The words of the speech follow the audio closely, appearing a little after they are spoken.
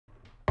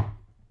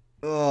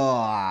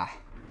Oh,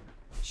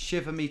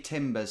 shiver me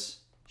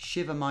timbers.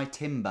 Shiver my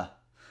timber.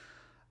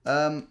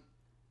 How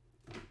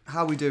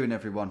are we doing,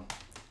 everyone?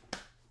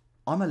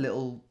 I'm a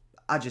little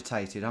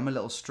agitated. I'm a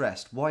little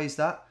stressed. Why is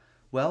that?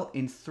 Well,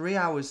 in 3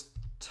 hours'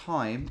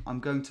 time, I'm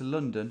going to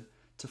London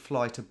to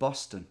fly to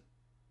Boston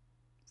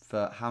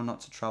for How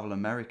Not to Travel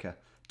America.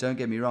 Don't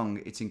get me wrong,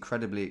 it's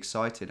incredibly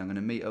exciting. I'm going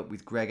to meet up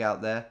with Greg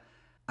out there,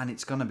 and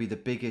it's going to be the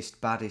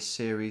biggest, baddest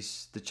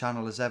series the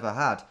channel has ever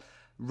had.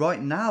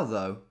 Right now,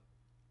 though,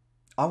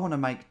 I want to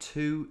make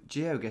 2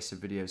 GeoGuessr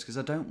videos because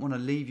I don't want to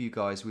leave you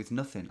guys with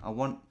nothing. I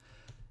want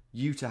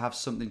you to have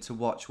something to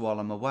watch while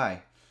I'm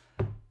away.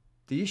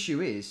 The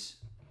issue is,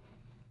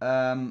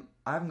 I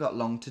haven't got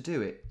long to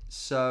do it.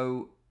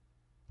 So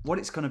what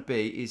it's going to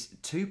be is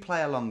 2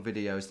 play-along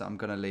videos that I'm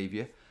going to leave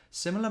you.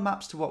 Similar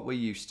maps to what we're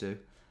used to.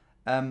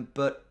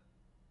 But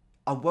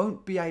I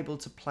won't be able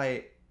to play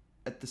it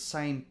at the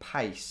same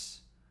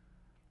pace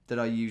that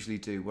I usually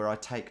do, where I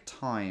take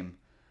time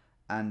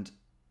and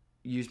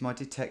use my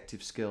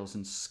detective skills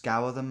and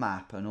scour the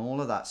map and all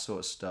of that sort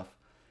of stuff.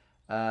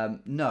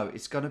 No,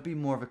 it's going to be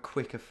more of a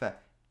quick affair.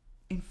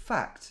 In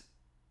fact,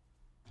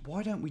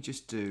 why don't we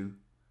just do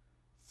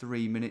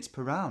 3 minutes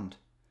per round?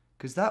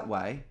 Because that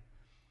way,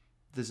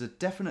 there's a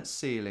definite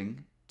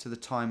ceiling to the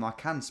time I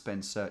can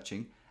spend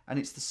searching, and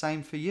it's the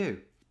same for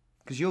you,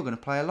 because you're going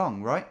to play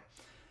along, right?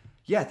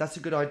 Yeah, that's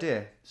a good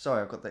idea.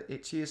 Sorry, I've got the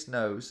itchiest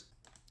nose.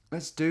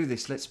 Let's do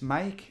this. Let's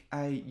make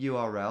a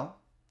URL.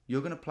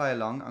 You're going to play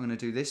along. I'm going to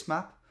do this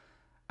map,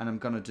 and I'm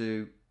going to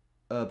do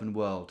Urban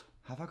World.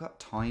 Have I got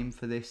time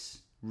for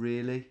this?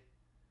 Really?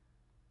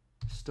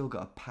 Still got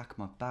to pack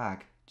my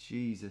bag.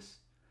 Jesus.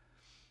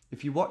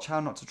 If you watch How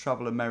Not to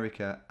Travel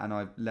America and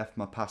I've left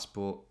my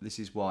passport, this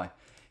is why.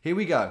 Here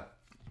we go.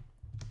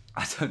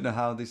 I don't know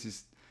how this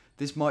is.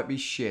 This might be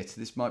shit.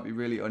 This might be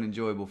really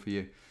unenjoyable for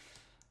you.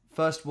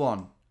 First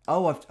one.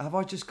 Oh, have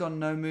I just gone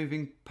no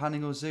moving,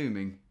 panning or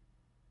zooming?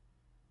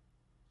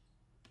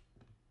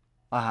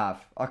 I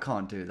have. I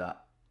can't do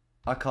that.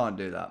 I can't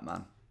do that,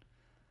 man.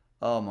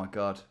 Oh my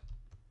God.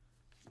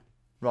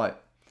 Right.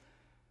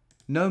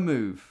 No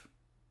move.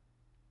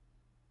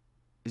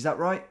 Is that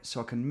right?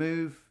 So I can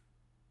move.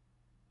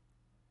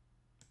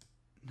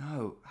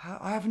 No.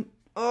 I haven't.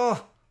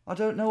 Oh, I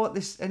don't know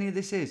what any of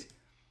this is.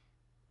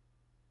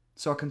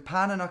 So I can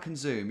pan and I can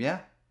zoom, yeah?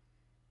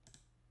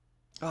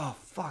 Oh,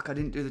 fuck. I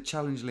didn't do the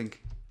challenge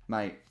link.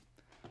 Mate,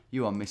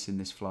 you are missing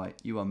this flight.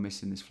 You are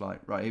missing this flight.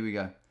 Right, here we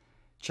go.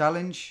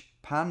 Challenge,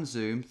 pan,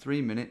 zoom,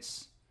 3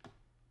 minutes.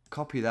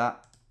 Copy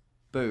that.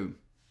 Boom.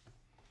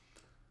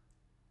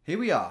 Here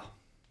we are.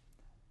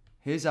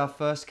 Here's our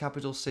first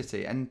capital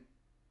city. And,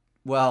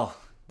 well,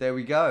 there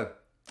we go.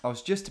 I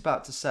was just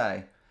about to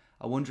say,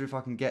 I wonder if I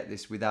can get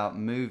this without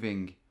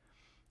moving,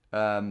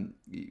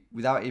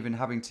 without even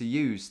having to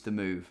use the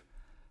move.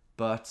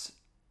 But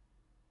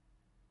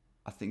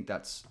I think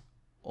that's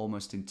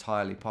almost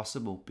entirely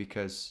possible,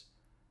 because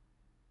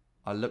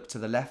I looked to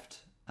the left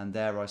and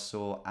there I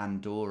saw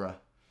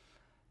Andorra,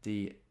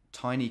 the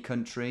tiny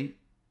country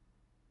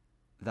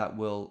that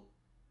will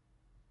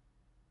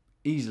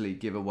easily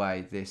give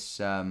away this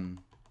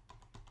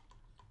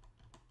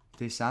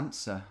this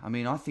answer. I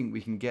mean, I think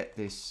we can get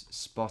this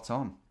spot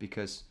on,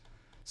 because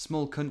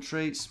small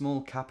country,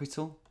 small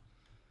capital.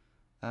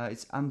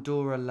 It's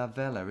Andorra la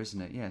Vella, isn't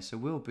it? Yeah, so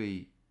we'll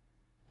be...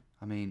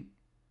 I mean,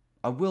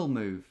 I will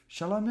move.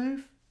 Shall I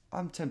move?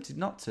 I'm tempted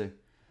not to.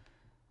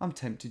 I'm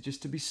tempted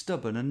just to be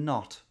stubborn and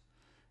not.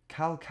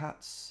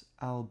 Calcats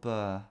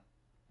Albert.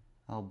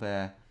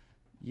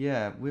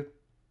 Yeah,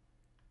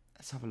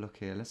 let's have a look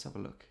here. Let's have a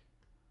look.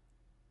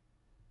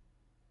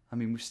 I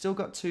mean, we've still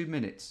got 2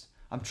 minutes.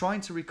 I'm trying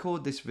to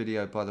record this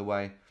video, by the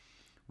way,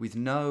 with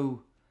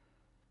no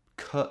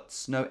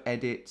cuts, no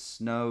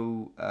edits,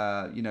 no,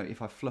 you know,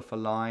 if I fluff a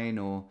line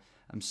or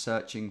I'm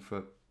searching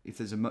for, if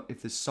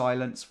there's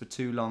silence for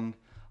too long,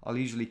 I'll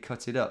usually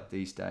cut it up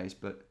these days,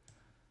 but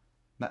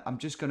I'm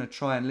just going to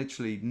try and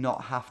literally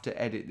not have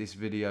to edit this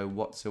video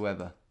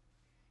whatsoever.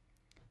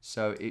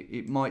 So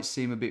it might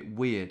seem a bit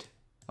weird.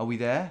 Are we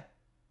there?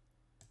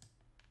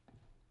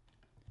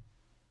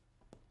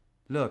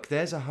 Look,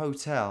 there's a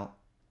hotel.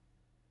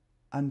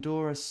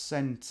 Andorra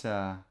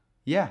Centre.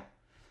 Yeah.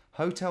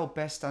 Hotel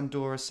Best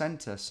Andorra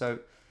Centre. So,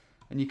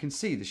 and you can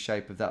see the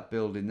shape of that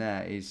building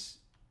there is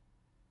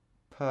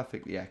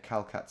perfect. Yeah,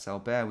 Calcats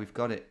Albert. We've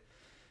got it.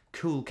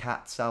 Cool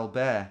Cats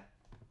Albert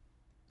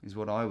is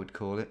what I would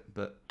call it,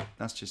 but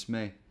that's just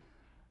me.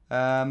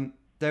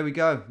 There we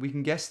go. We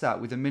can guess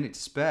that with a minute to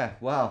spare.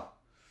 Wow.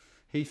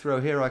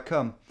 Heathrow, here I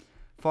come.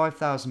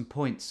 5,000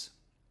 points.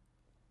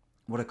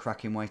 What a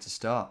cracking way to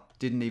start.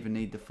 Didn't even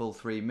need the full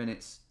 3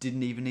 minutes.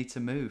 Didn't even need to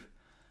move.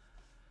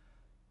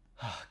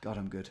 God,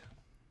 I'm good.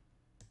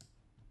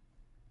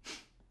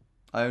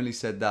 I only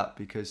said that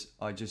because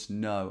I just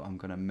know I'm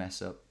going to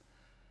mess up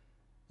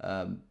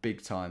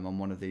big time on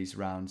one of these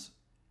rounds.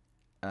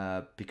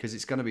 Because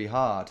it's going to be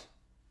hard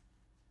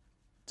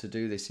to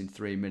do this in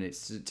 3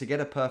 minutes. To get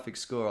a perfect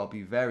score, I'll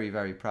be very,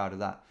 very proud of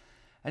that.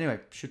 Anyway,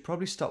 should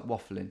probably stop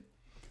waffling.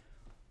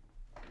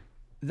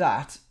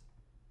 That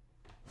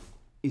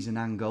is an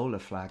Angola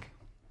flag.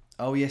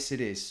 Oh, yes,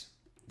 it is.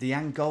 The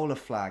Angola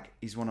flag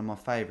is one of my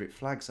favourite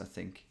flags, I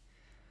think.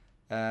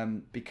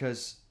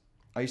 Because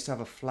I used to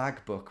have a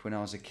flag book when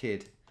I was a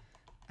kid,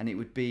 and it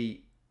would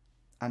be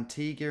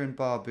Antigua and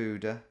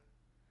Barbuda.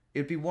 It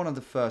would be one of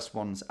the first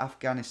ones.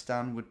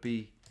 Afghanistan would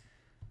be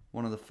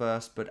one of the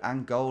first, but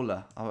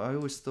Angola, I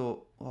always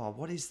thought, oh,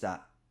 what is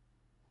that?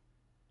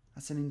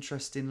 That's an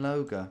interesting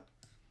logo.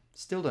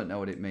 Still don't know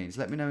what it means.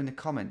 Let me know in the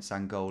comments,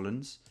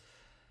 Angolans.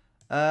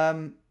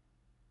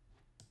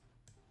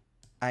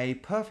 A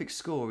perfect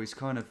score is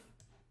kind of...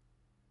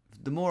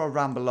 The more I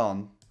ramble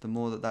on, the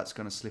more that's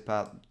going to slip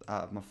out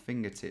of my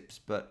fingertips.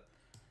 But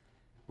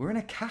we're in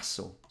a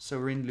castle. So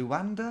we're in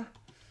Luanda.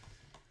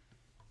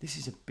 This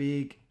is a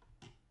big...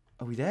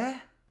 Are we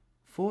there?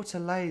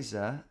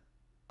 Fortaleza.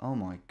 Oh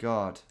my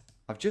god.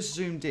 I've just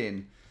zoomed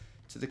in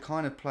to the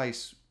kind of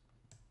place,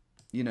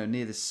 you know,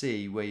 near the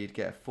sea where you'd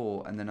get a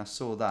fort. And then I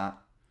saw that.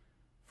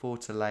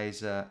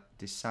 Fortaleza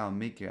de São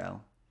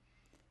Miguel.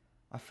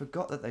 I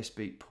forgot that they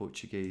speak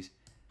Portuguese.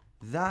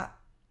 That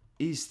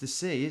is the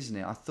sea, isn't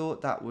it? I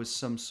thought that was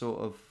some sort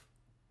of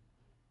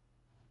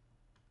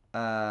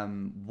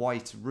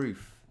white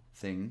roof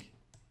thing.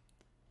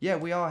 Yeah,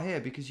 we are here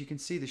because you can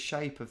see the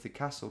shape of the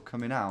castle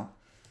coming out.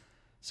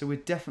 So we're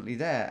definitely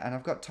there. And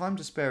I've got time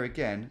to spare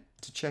again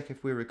to check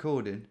if we're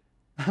recording.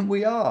 And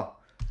we are.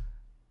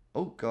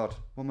 Oh, God.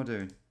 What am I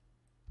doing?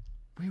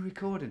 We're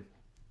recording.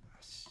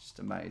 It's just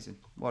amazing.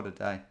 What a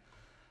day.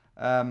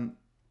 I'm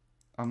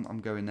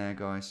going there,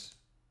 guys.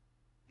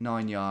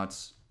 9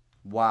 yards.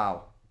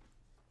 Wow.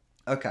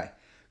 Okay.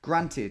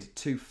 Granted,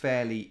 2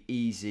 fairly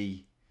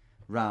easy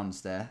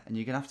rounds there. And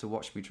you're going to have to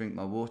watch me drink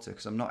my water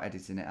because I'm not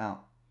editing it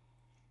out.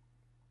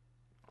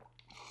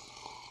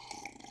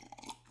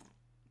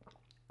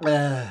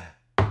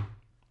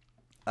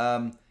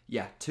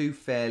 Yeah, 2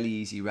 fairly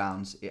easy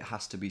rounds, it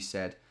has to be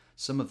said.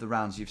 Some of the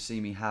rounds you've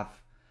seen me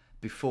have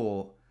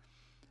before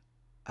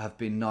have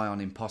been nigh on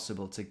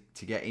impossible to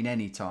get in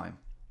any time.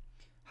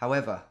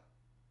 However,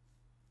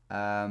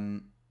 oh,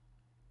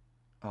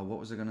 what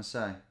was I going to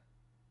say?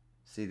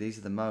 See, these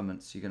are the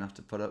moments you're going to have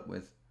to put up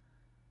with.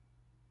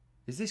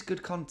 Is this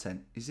good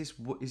content? Is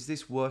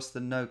this worse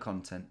than no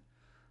content?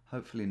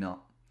 Hopefully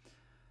not.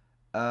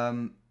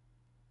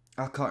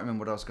 I can't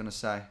remember what I was going to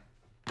say.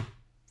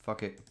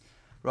 Fuck it.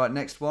 Right,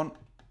 next one.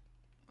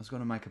 I was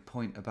going to make a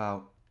point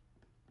about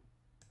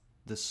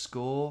the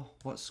score.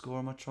 What score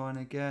am I trying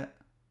to get?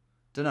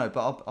 Don't know,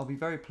 but I'll be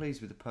very pleased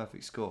with the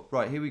perfect score.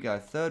 Right, here we go.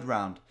 3rd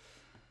round.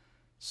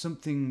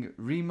 Something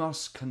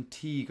Rimos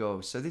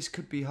Contigo. So this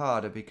could be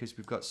harder because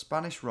we've got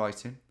Spanish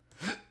writing.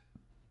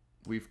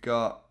 We're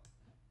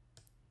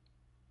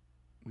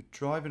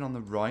driving on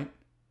the right.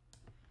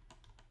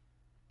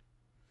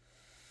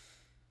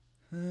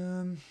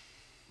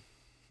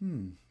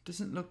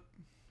 Doesn't look...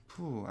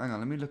 Ooh, hang on,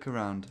 let me look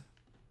around.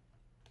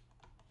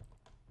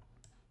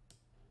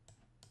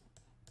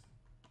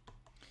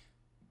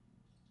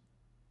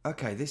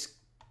 Okay, this...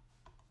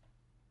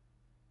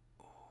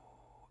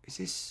 Is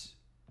this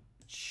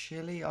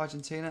Chile,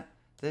 Argentina?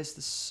 There's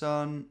the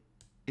sun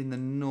in the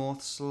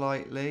north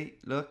slightly.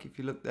 Look, if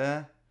you look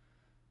there.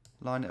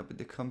 Line it up with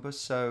the compass.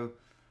 So,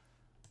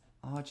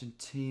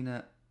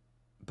 Argentina...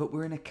 But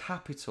we're in a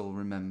capital,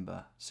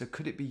 remember. So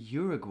could it be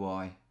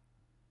Uruguay?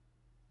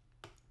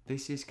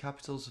 This is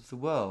capitals of the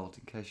world,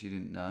 in case you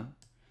didn't know.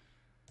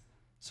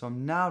 So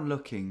I'm now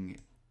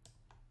looking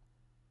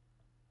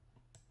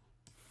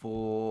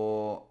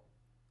for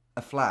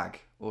a flag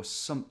or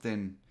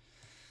something.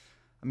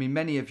 I mean,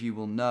 many of you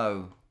will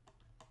know.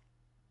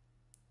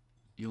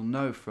 You'll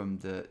know from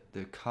the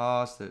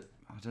cars that,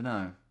 I don't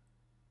know.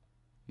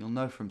 You'll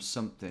know from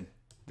something,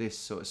 this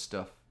sort of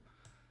stuff.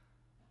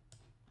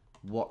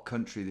 What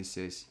country this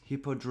is.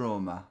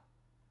 Hippodroma.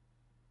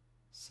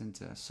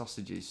 Centre.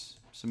 Sausages.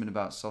 Something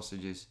about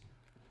sausages.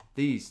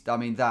 These, I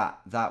mean,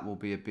 that will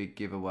be a big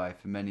giveaway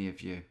for many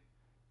of you.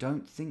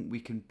 Don't think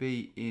we can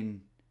be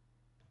in...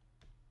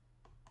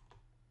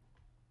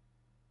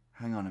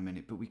 Hang on a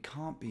minute, but we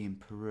can't be in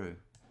Peru.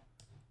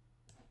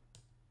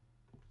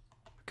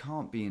 We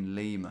can't be in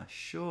Lima,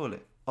 surely.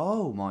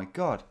 Oh my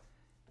God.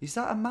 Is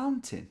that a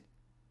mountain?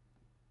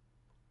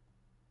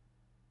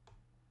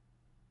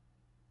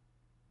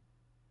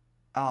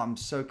 Oh, I'm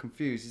so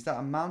confused. Is that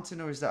a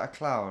mountain or is that a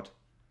cloud?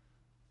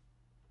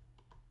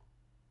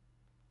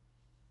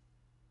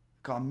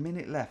 Got a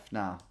minute left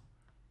now.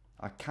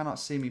 I cannot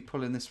see me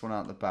pulling this one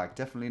out of the bag.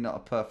 Definitely not a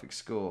perfect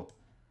score.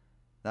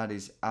 That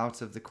is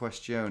out of the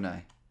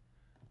questione.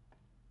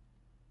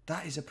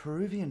 That is a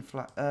Peruvian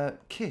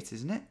kit,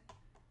 isn't it?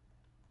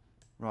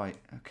 Right,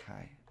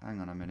 okay.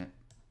 Hang on a minute.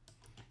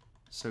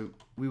 So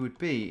we would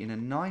be in a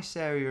nice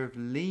area of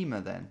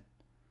Lima then.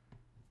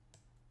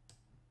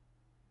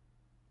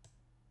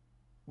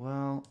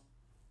 Well,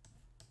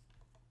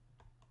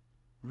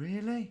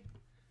 really?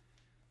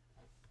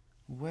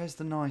 Where's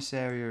the nice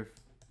area of...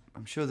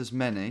 I'm sure there's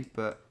many,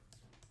 but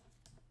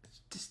it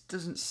just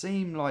doesn't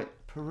seem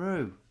like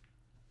Peru.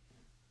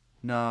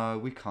 No,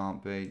 we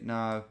can't be.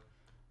 No.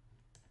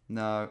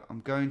 No,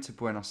 I'm going to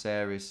Buenos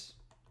Aires.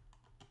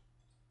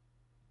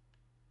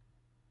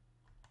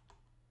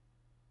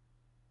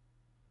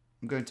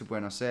 I'm going to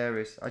Buenos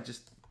Aires.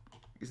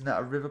 Isn't that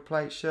a River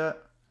Plate shirt?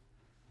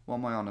 What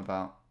am I on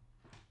about?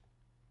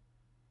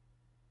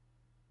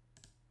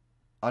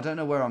 I don't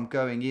know where I'm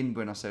going in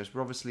Buenos Aires.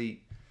 We're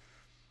obviously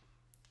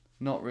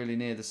not really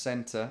near the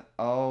centre.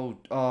 Oh,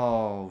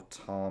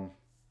 Tom.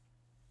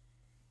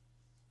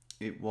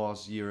 It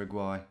was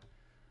Uruguay.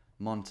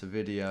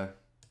 Montevideo.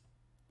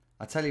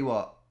 I tell you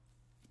what,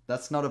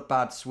 that's not a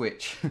bad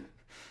switch.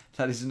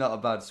 That is not a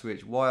bad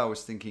switch. Why I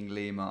was thinking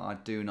Lima, I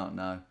do not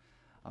know.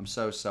 I'm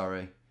so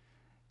sorry.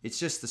 It's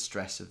just the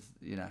stress of,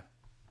 you know,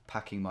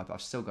 packing my...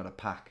 I've still got to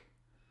pack.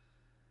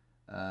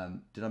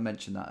 Did I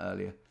mention that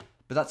earlier?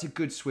 But that's a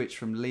good switch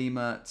from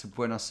Lima to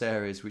Buenos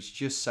Aires, which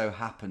just so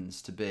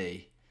happens to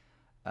be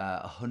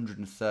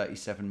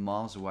 137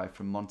 miles away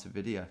from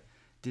Montevideo.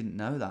 Didn't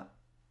know that.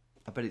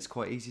 I bet it's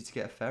quite easy to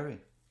get a ferry,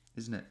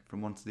 isn't it?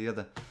 From one to the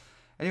other.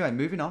 Anyway,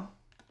 moving on.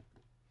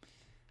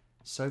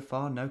 So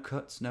far, no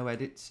cuts, no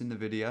edits in the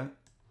video.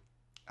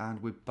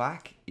 And we're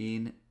back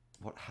in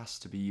what has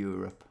to be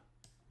Europe.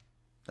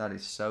 That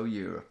is so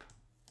Europe.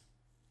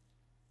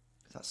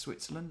 Is that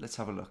Switzerland? Let's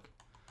have a look.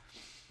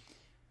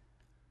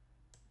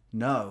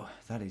 No,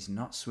 that is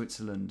not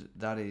Switzerland.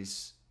 That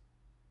is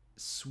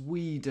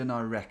Sweden,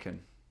 I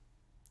reckon.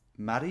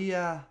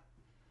 Maria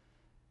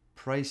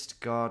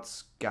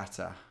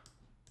Prästgårdsgata.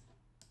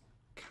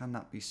 Can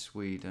that be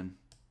Sweden?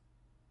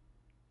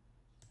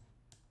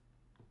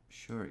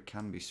 Sure, it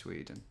can be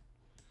Sweden.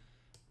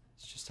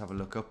 Let's just have a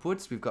look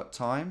upwards. We've got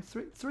time.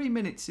 3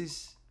 minutes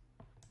is...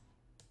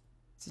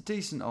 It's a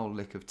decent old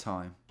lick of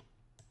time.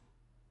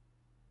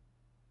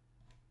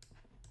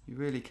 You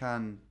really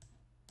can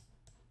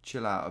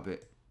chill out a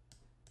bit.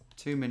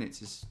 2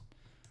 minutes is...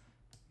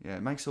 Yeah,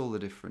 it makes all the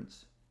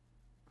difference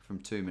from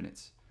 2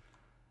 minutes.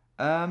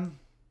 I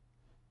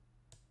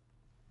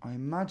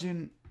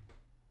imagine...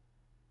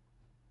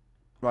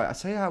 Right, I'll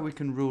tell you how we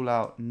can rule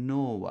out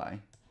Norway.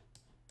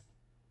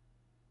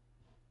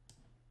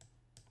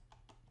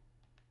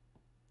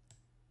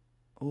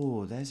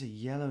 Oh, there's a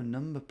yellow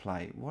number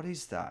plate. What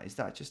is that? Is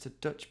that just a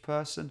Dutch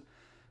person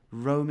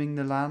roaming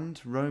the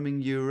land,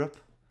 roaming Europe,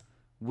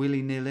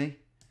 willy-nilly?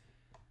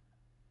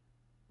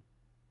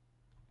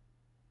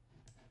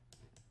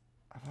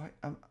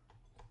 We're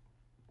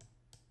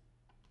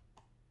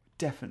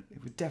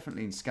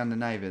definitely in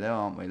Scandinavia there,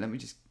 aren't we? Let me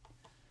just...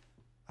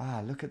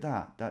 Ah, look at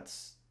that.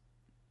 That's...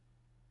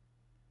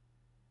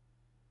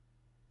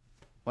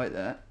 Wait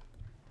there.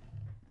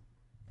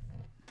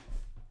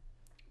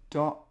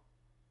 Dot...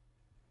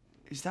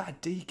 Is that a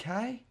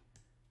DK?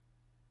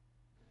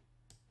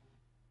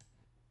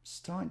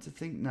 Starting to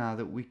think now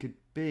that we could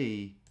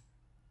be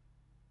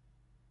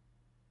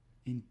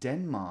in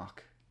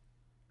Denmark.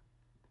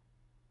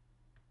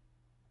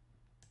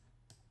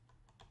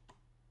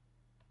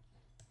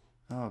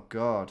 Oh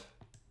God.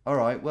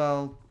 Alright,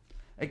 well,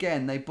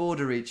 again, they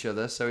border each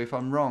other, so if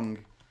I'm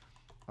wrong,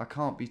 I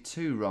can't be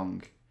too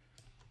wrong.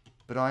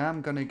 But I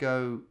am going to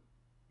go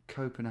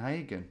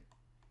Copenhagen.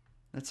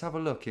 Let's have a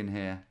look in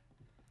here.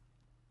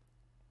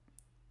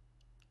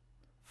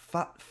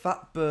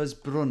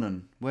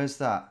 Fatbursbrunnen. Where's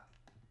that?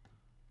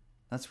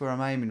 That's where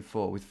I'm aiming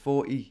for with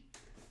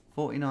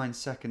 49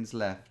 seconds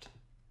left.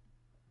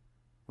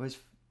 Where's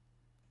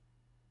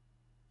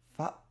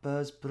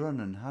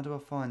Fatbursbrunnen? How do I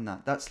find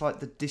that? That's like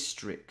the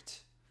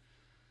district.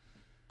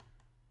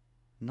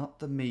 Not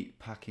the meat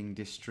packing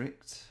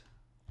district.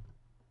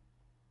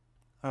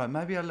 Alright,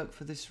 maybe I'll look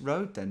for this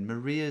road then.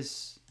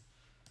 Maria's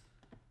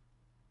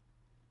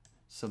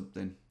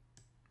something.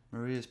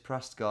 Maria's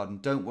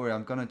Prastgarden. Don't worry,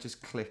 I'm going to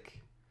just click.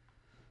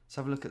 Let's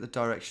have a look at the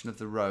direction of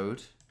the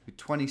road. With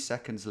 20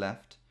 seconds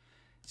left.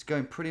 It's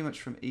going pretty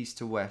much from east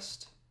to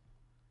west.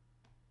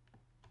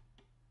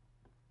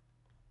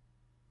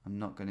 I'm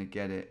not going to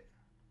get it.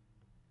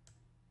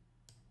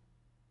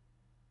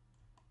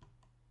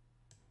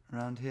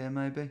 Around here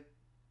maybe?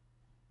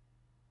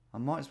 I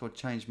might as well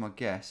change my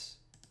guess.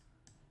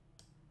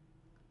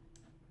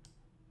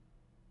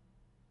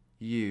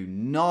 You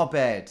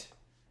knobhead!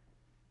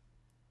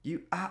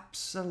 You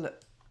absolute...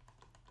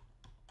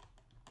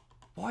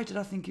 Why did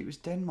I think it was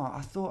Denmark?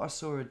 I thought I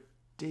saw a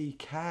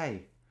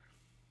DK.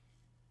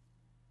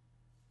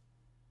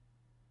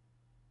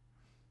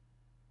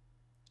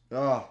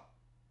 Oh,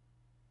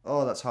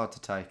 that's hard to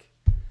take.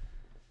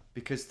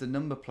 Because the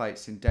number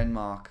plates in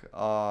Denmark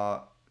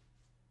are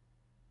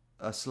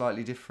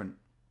slightly different.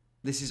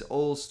 This is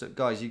all stuff,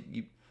 guys.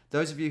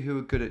 Those of you who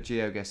are good at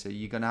GeoGuessr,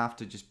 you're gonna have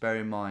to just bear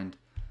in mind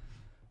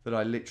that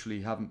I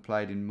literally haven't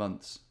played in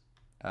months.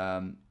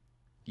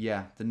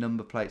 Yeah, the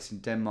number plates in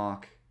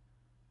Denmark,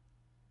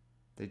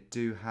 they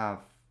do have...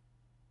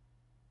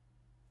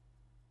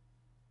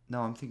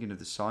 No, I'm thinking of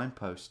the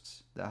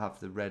signposts that have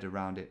the red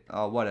around it.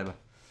 Oh, whatever.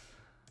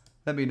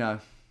 Let me know.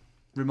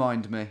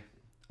 Remind me.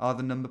 Are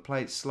the number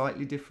plates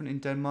slightly different in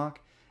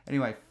Denmark?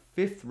 Anyway,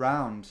 5th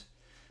round.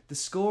 The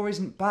score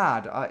isn't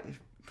bad.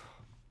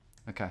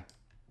 Okay.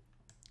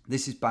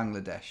 This is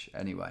Bangladesh,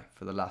 anyway,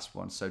 for the last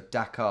one. So,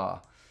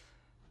 Dakar.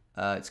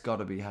 It's got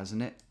to be,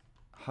 hasn't it?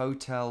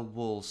 Hotel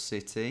Wall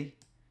City.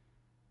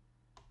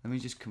 Let me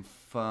just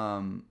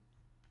confirm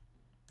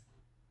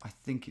I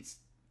think it's...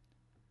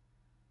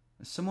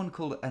 Someone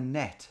called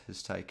Annette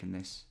has taken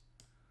this.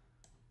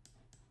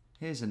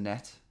 Here's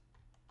Annette.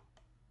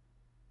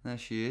 There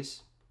she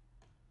is.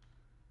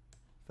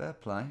 Fair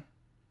play.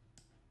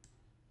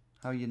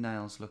 How are your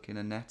nails looking,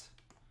 Annette?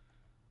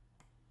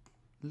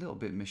 A little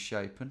bit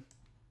misshapen.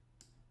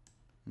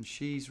 And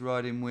she's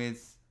riding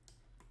with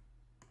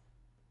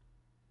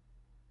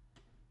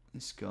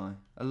this guy.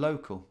 A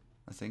local,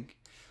 I think.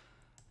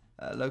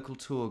 A local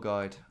tour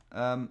guide.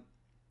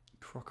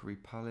 Crockery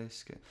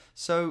Palace.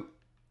 So,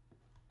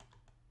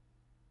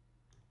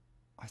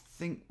 I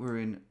think we're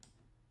in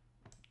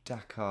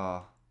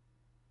Dakar.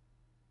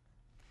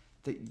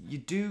 That you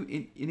do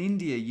in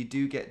India, you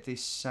do get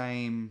this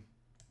same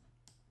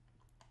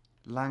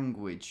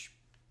language,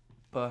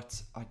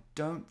 but I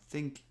don't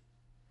think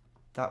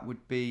that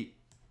would be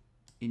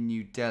in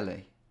New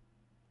Delhi.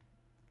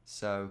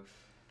 So,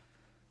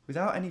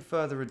 without any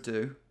further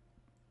ado,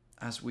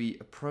 as we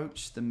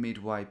approach the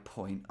midway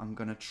point, I'm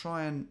going to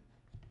try and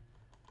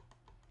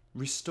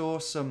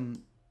restore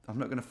some... I'm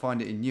not going to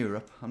find it in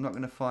Europe. I'm not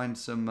going to find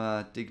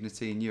some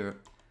dignity in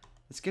Europe.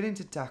 Let's get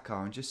into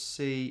Dakar and just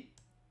see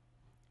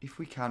if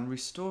we can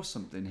restore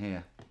something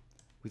here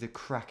with a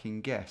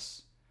cracking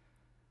guess.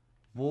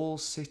 Wall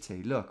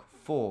City. Look,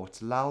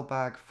 Fort. Lal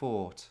Bag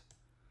Fort.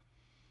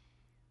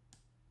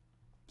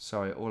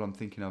 Sorry, all I'm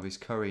thinking of is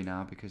curry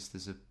now because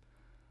there's a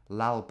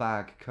Lal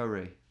Bag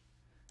curry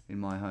in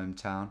my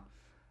hometown.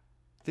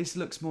 This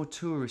looks more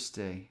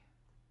touristy.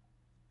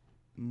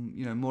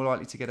 You know, more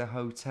likely to get a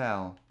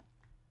hotel.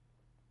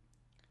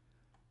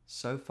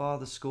 So far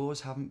the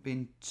scores haven't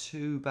been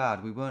too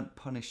bad. We weren't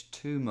punished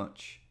too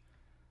much.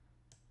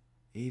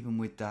 Even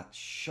with that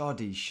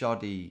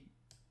shoddy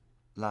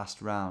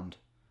last round.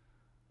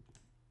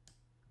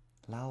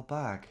 Lal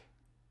Bag.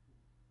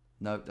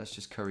 Nope, that's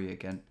just curry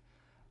again.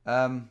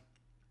 So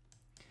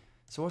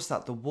what's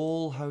that? The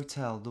Wall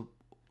Hotel. The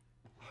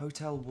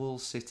Hotel Wall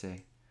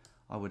City.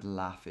 I would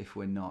laugh if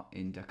we're not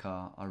in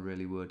Dakar. I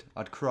really would.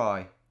 I'd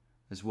cry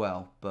as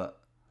well, but...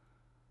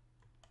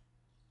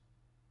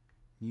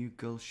 New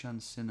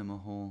Gulshan Cinema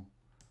Hall.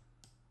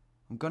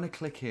 I'm going to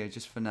click here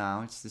just for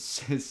now. It's the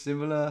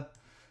similar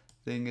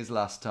thing as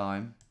last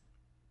time.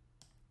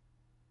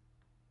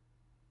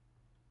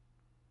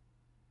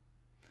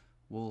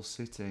 Wall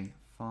City.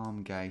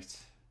 Farm Gate.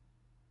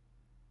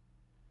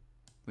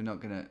 We're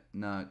not going to...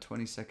 No,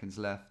 20 seconds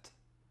left.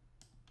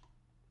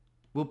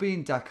 We'll be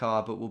in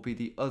Dakar, but we'll be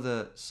the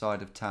other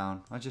side of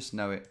town. I just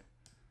know it.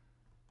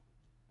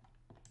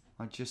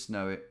 I just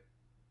know it.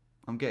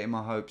 I'm getting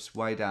my hopes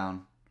way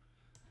down.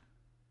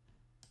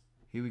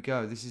 Here we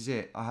go. This is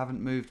it. I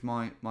haven't moved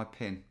my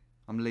pin.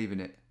 I'm leaving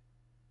it.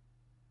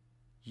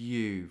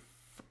 You...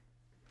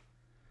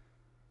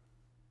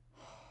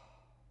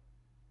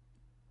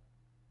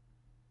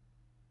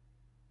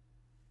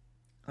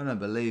 I don't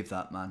believe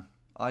that, man.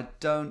 I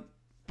don't...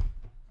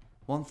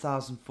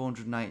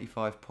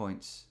 1,485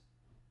 points.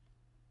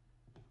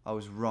 I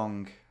was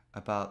wrong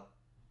about...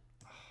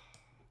 Oh,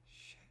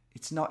 shit.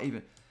 It's not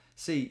even...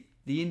 See,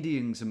 the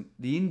Indians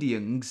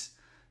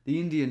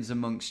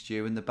amongst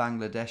you and the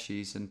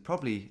Bangladeshis and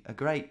probably a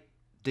great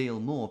deal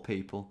more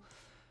people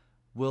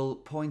will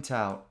point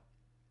out,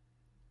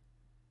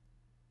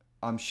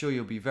 I'm sure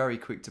you'll be very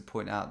quick to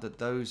point out that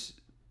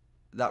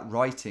that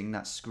writing,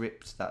 that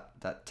script,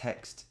 that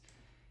text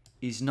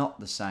is not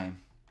the same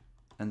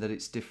and that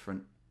it's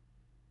different.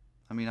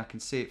 I mean, I can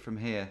see it from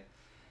here.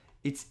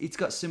 It's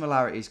got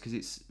similarities because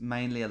it's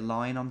mainly a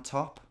line on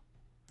top,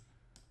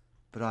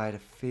 but I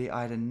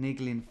had a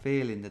niggling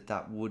feeling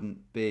that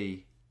wouldn't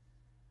be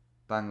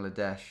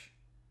Bangladesh.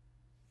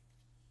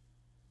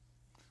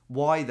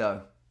 Why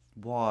though?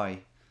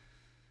 Why?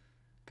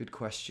 Good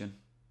question.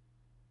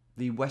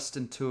 The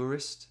Western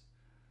tourist.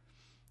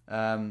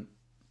 A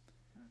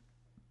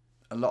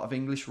lot of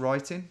English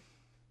writing.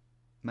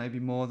 Maybe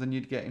more than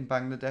you'd get in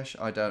Bangladesh.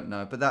 I don't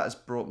know. But that has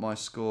brought my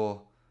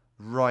score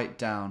right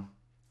down.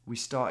 We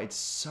started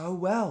so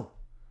well.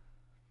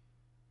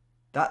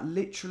 That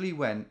literally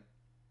went...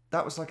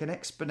 That was like an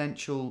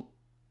exponential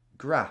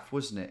graph,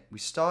 wasn't it? We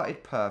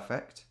started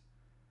perfect.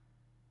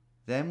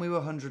 Then we were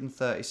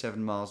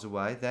 137 miles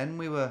away. Then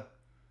we were,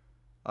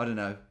 I don't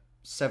know,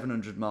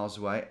 700 miles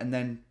away. And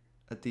then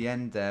at the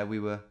end there, we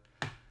were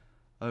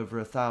over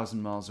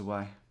 1,000 miles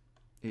away.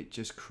 It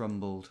just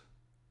crumbled.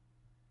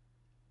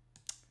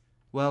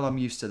 Well, I'm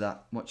used to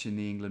that, watching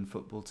the England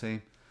football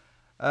team.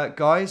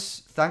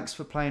 Guys, thanks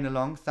for playing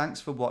along.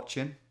 Thanks for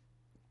watching.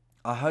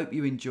 I hope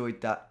you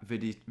enjoyed that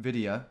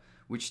video,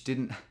 which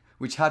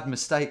had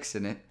mistakes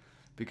in it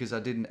because I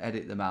didn't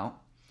edit them out.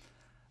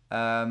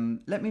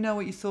 Let me know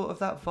what you thought of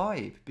that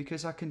vibe,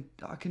 because I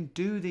can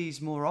do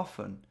these more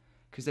often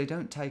because they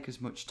don't take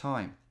as much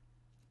time,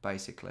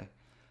 basically.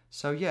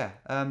 So yeah,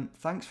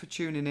 thanks for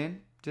tuning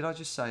in. Did I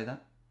just say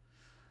that?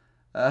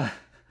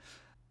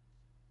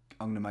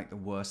 I'm gonna make the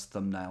worst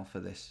thumbnail for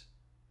this.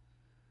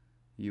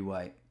 You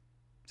wait.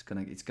 It's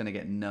gonna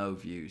get no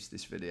views,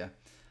 this video.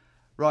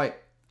 Right,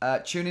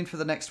 tune in for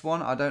the next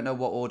one. I don't know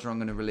what order I'm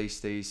gonna release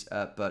these,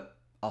 but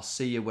I'll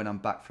see you when I'm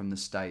back from the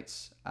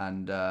States.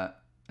 And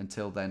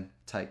until then,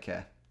 take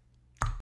care.